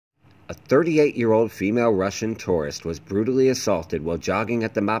A 38-year-old female Russian tourist was brutally assaulted while jogging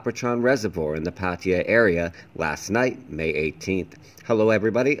at the Maprachon Reservoir in the Pattaya area last night, May 18th. Hello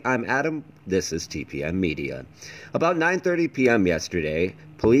everybody, I'm Adam. This is TPM Media. About 9:30 p.m. yesterday,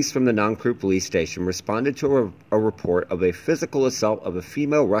 police from the Nongkru police station responded to a report of a physical assault of a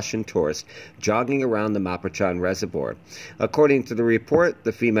female Russian tourist jogging around the Maprachon Reservoir. According to the report,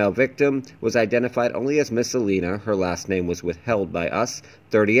 the female victim was identified only as Miss Alina, her last name was withheld by us,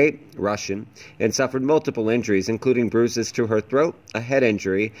 38, Russian, and suffered multiple injuries, including bruises to her throat, a head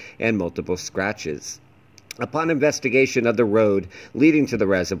injury, and multiple scratches. Upon investigation of the road leading to the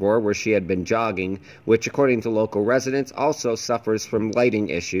reservoir where she had been jogging, which according to local residents also suffers from lighting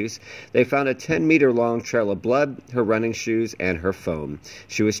issues, they found a 10-meter-long trail of blood, her running shoes, and her phone.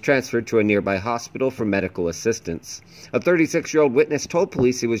 She was transferred to a nearby hospital for medical assistance. A 36-year-old witness told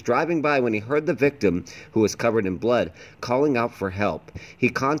police he was driving by when he heard the victim, who was covered in blood, calling out for help. He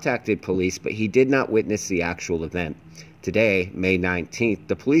contacted police, but he did not witness the actual event. Today, May 19th,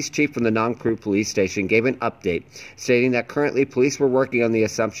 the police chief from the Nongkru police station gave an update, stating that currently police were working on the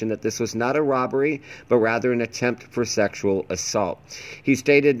assumption that this was not a robbery, but rather an attempt for sexual assault. He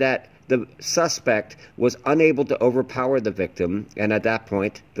stated that the suspect was unable to overpower the victim, and at that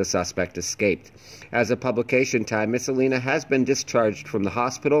point, the suspect escaped. As of publication time, Miss Alina has been discharged from the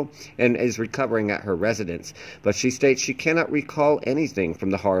hospital and is recovering at her residence, but she states she cannot recall anything from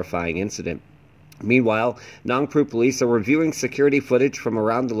the horrifying incident. Meanwhile, Nongkru police are reviewing security footage from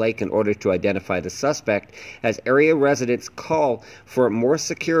around the lake in order to identify the suspect, as area residents call for more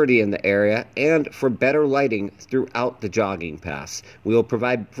security in the area and for better lighting throughout the jogging paths. We will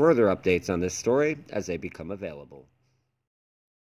provide further updates on this story as they become available.